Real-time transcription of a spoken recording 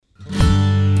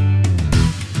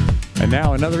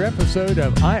Now another episode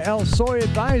of IL Soy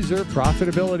Advisor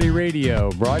Profitability Radio,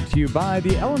 brought to you by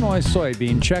the Illinois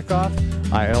Soybean Checkoff.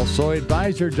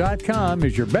 ILSoyAdvisor.com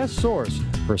is your best source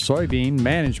for soybean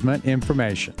management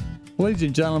information. Ladies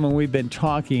and gentlemen, we've been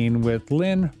talking with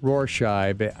Lynn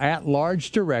Rorscheib,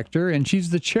 at-large director, and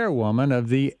she's the chairwoman of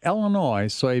the Illinois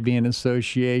Soybean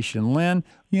Association. Lynn,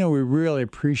 we really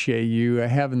appreciate you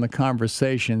having the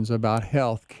conversations about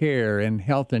health care and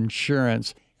health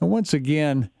insurance. And once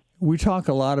again, we talk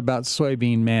a lot about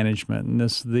soybean management, and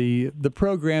the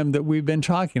program that we've been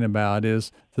talking about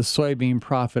is the soybean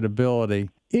profitability.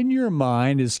 In your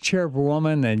mind, as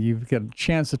chairwoman, and you've got a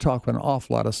chance to talk with an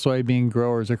awful lot of soybean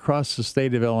growers across the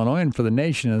state of Illinois and for the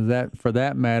nation, for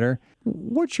that matter,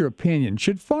 what's your opinion?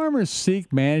 Should farmers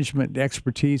seek management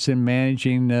expertise in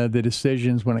managing the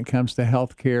decisions when it comes to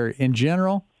health care in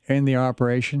general and the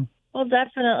operation? Well,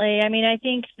 definitely. I mean, I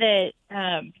think that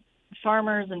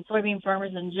farmers and soybean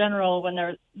farmers in general, when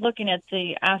they're looking at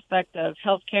the aspect of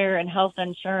health care and health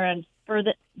insurance, for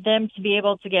them to be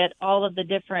able to get all of the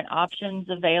different options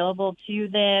available to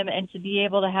them and to be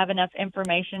able to have enough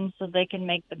information so they can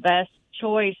make the best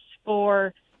choice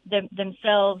for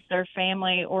themselves, their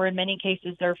family, or in many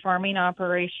cases their farming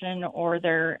operation or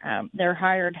their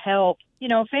hired help.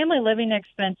 Family living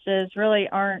expenses really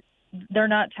they're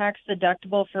not tax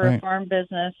deductible for a farm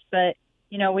business, but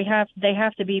they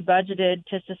have to be budgeted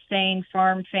to sustain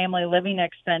farm family living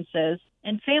expenses.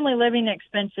 And family living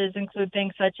expenses include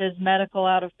things such as medical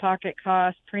out-of-pocket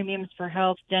costs, premiums for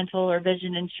health, dental, or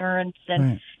vision insurance.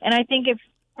 And I think if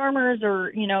farmers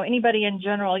or, anybody in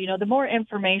general, the more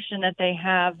information that they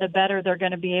have, the better they're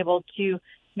going to be able to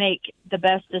make the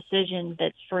best decision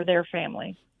that's for their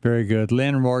family. Very good.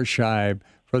 Lynn Rorscheib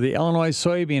for the Illinois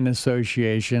Soybean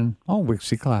Association on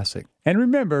Wixie Classic. And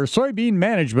remember, soybean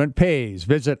management pays.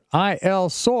 Visit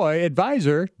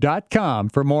ILSoyAdvisor.com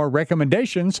for more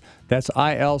recommendations. That's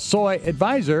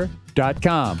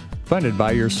ILSoyAdvisor.com. Funded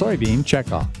by your Soybean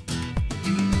Checkoff.